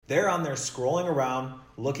They're on there scrolling around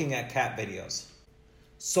looking at cat videos.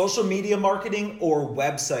 Social media marketing or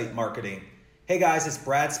website marketing? Hey guys, it's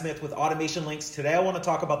Brad Smith with Automation Links. Today I want to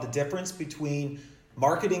talk about the difference between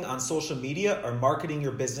marketing on social media or marketing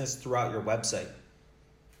your business throughout your website.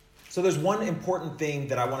 So there's one important thing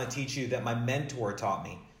that I want to teach you that my mentor taught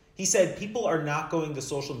me. He said people are not going to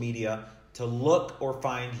social media to look or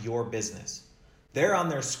find your business. They're on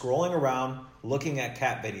there scrolling around looking at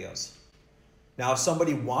cat videos. Now, if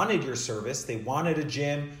somebody wanted your service, they wanted a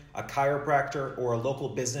gym, a chiropractor, or a local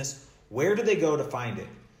business, where do they go to find it?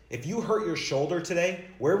 If you hurt your shoulder today,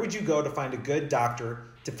 where would you go to find a good doctor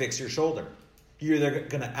to fix your shoulder? You're either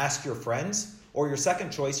going to ask your friends, or your second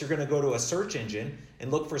choice, you're going to go to a search engine and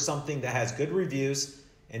look for something that has good reviews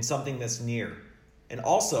and something that's near. And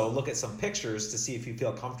also look at some pictures to see if you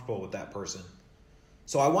feel comfortable with that person.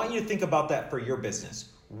 So I want you to think about that for your business.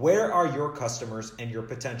 Where are your customers and your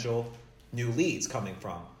potential new leads coming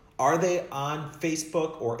from? Are they on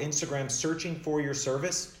Facebook or Instagram searching for your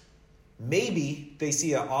service? Maybe they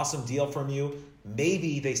see an awesome deal from you.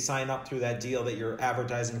 Maybe they sign up through that deal that you're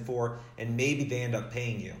advertising for, and maybe they end up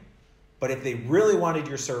paying you. But if they really wanted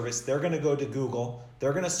your service, they're going to go to Google,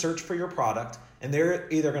 they're going to search for your product, and they're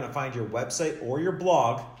either going to find your website or your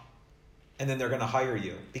blog, and then they're going to hire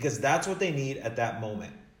you because that's what they need at that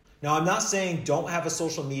moment. Now, I'm not saying don't have a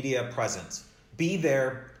social media presence. Be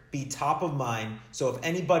there, be top of mind, so if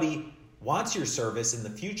anybody wants your service in the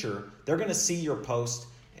future, they're going to see your post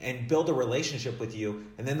and build a relationship with you,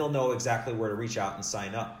 and then they'll know exactly where to reach out and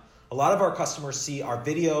sign up. A lot of our customers see our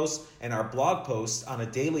videos and our blog posts on a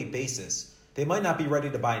daily basis. They might not be ready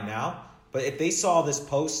to buy now, but if they saw this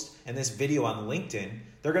post and this video on LinkedIn,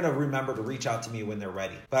 they're going to remember to reach out to me when they're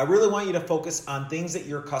ready. But I really want you to focus on things that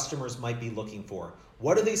your customers might be looking for.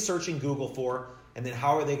 What are they searching Google for? And then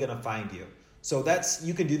how are they going to find you? So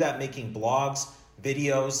you can do that making blogs,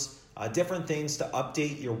 videos, different things to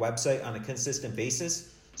update your website on a consistent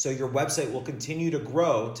basis. So your website will continue to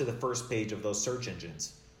grow to the first page of those search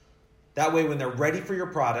engines. That way, when they're ready for your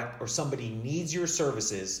product or somebody needs your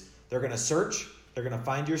services, they're going to search, they're going to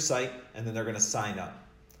find your site, and then they're going to sign up.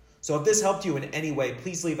 So if this helped you in any way,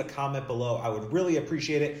 please leave a comment below. I would really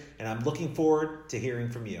appreciate it, and I'm looking forward to hearing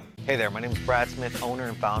from you. Hey there, my name is Brad Smith, owner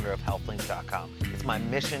and founder of HealthLinks.com. It's my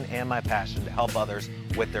mission and my passion to help others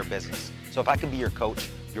with their business. So if I can be your coach,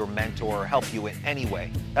 your mentor, or help you in any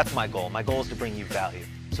way, that's my goal. My goal is to bring you value.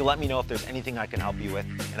 So let me know if there's anything I can help you with,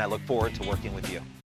 and I look forward to working with you.